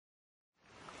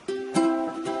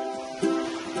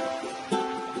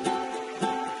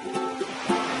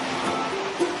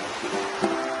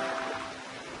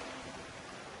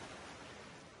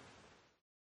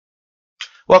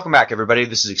Welcome back, everybody.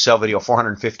 This is Excel video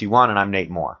 451, and I'm Nate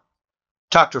Moore.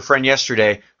 Talked to a friend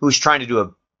yesterday who was trying to do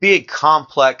a big,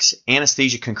 complex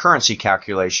anesthesia concurrency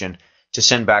calculation to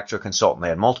send back to a consultant. They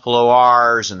had multiple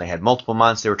ORs, and they had multiple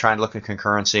months. They were trying to look at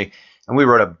concurrency, and we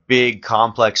wrote a big,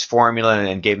 complex formula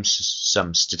and gave them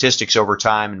some statistics over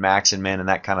time and max and min and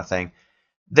that kind of thing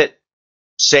that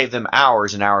saved them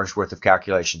hours and hours worth of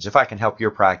calculations. If I can help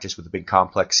your practice with a big,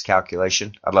 complex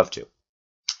calculation, I'd love to.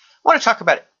 I want to talk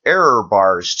about error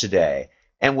bars today,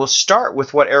 and we'll start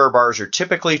with what error bars are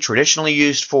typically, traditionally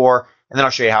used for, and then I'll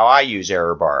show you how I use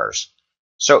error bars.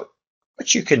 So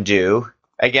what you can do,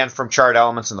 again from chart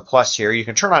elements in the plus here, you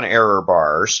can turn on error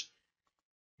bars,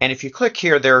 and if you click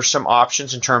here, there are some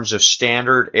options in terms of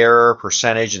standard error,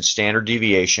 percentage, and standard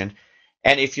deviation.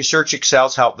 And if you search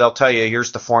Excel's help, they'll tell you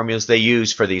here's the formulas they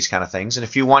use for these kind of things. And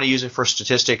if you want to use it for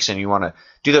statistics and you want to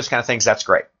do those kind of things, that's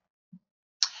great.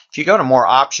 If you go to more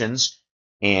options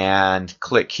and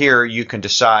click here, you can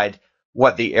decide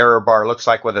what the error bar looks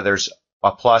like, whether there's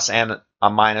a plus and a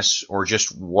minus or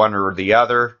just one or the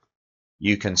other.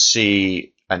 You can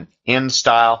see an end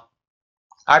style.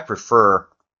 I prefer,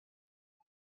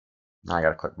 I got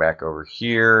to click back over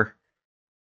here.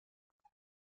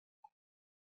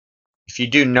 If you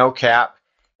do no cap,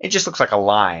 it just looks like a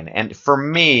line. And for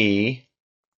me,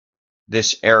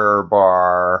 this error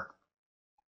bar,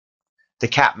 the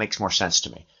cap makes more sense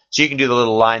to me. So you can do the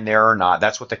little line there or not.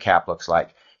 That's what the cap looks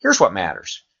like. Here's what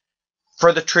matters.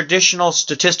 For the traditional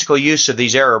statistical use of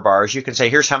these error bars, you can say,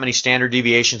 here's how many standard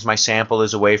deviations my sample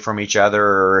is away from each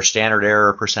other, or standard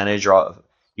error percentage, or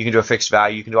you can do a fixed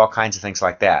value. You can do all kinds of things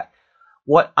like that.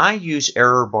 What I use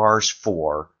error bars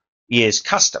for is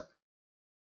custom.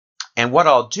 And what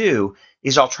I'll do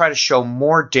is I'll try to show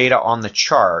more data on the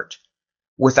chart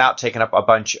without taking up a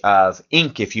bunch of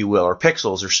ink, if you will, or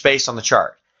pixels or space on the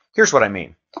chart. Here's what I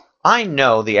mean. I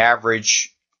know the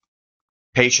average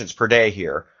patients per day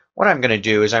here. What I'm going to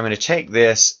do is I'm going to take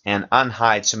this and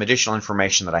unhide some additional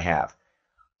information that I have.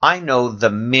 I know the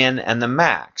min and the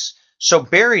max. So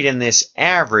buried in this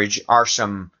average are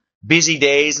some busy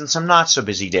days and some not so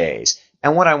busy days.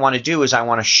 And what I want to do is I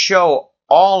want to show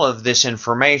all of this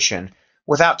information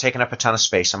without taking up a ton of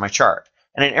space on my chart.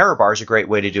 And an error bar is a great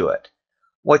way to do it.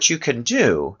 What you can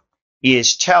do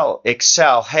is tell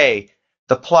Excel, hey,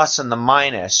 the plus and the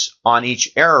minus on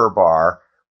each error bar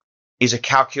is a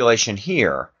calculation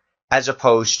here, as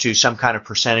opposed to some kind of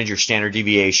percentage or standard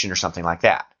deviation or something like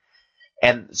that.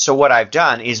 And so what I've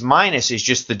done is minus is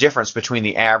just the difference between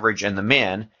the average and the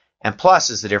min, and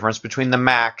plus is the difference between the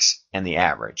max and the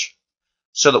average.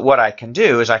 So that what I can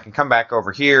do is I can come back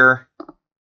over here,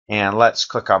 and let's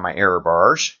click on my error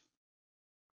bars.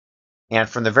 And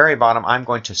from the very bottom, I'm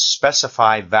going to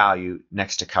specify value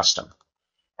next to custom.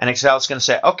 And Excel is going to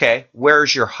say, okay,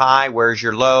 where's your high, where's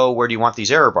your low, where do you want these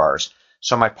error bars?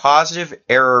 So my positive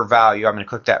error value, I'm going to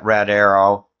click that red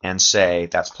arrow and say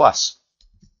that's plus.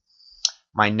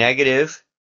 My negative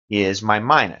is my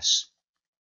minus.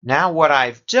 Now what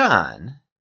I've done,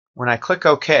 when I click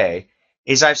OK,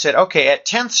 is I've said, okay, at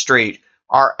 10th Street,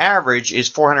 our average is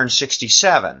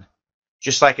 467,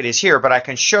 just like it is here, but I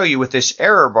can show you with this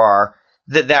error bar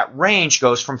that that range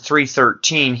goes from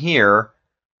 313 here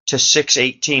to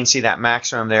 618, see that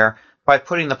maximum there? By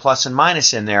putting the plus and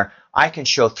minus in there, I can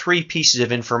show three pieces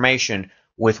of information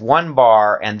with one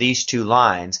bar and these two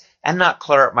lines and not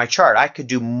clutter up my chart. I could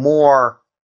do more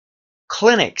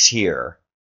clinics here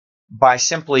by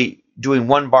simply doing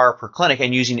one bar per clinic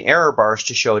and using error bars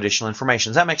to show additional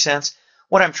information. Does that make sense?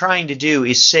 What I'm trying to do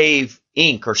is save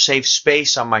ink or save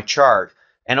space on my chart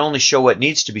and only show what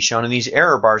needs to be shown, and these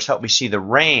error bars help me see the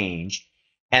range.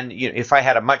 And if I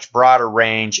had a much broader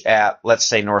range at, let's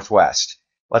say, Northwest,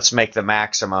 let's make the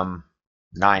maximum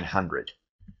 900.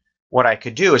 What I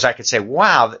could do is I could say,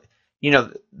 wow,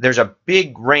 there's a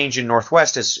big range in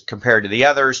Northwest as compared to the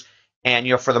others. And,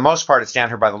 for the most part, it's down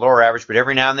here by the lower average. But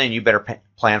every now and then, you better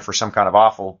plan for some kind of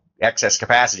awful excess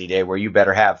capacity day where you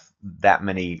better have that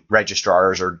many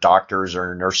registrars or doctors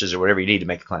or nurses or whatever you need to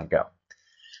make the clinic go.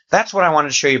 That's what I wanted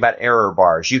to show you about error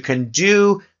bars. You can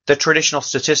do the traditional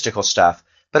statistical stuff,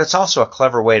 but it's also a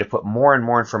clever way to put more and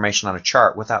more information on a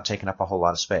chart without taking up a whole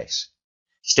lot of space.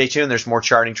 Stay tuned. There's more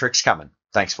charting tricks coming.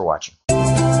 Thanks for watching.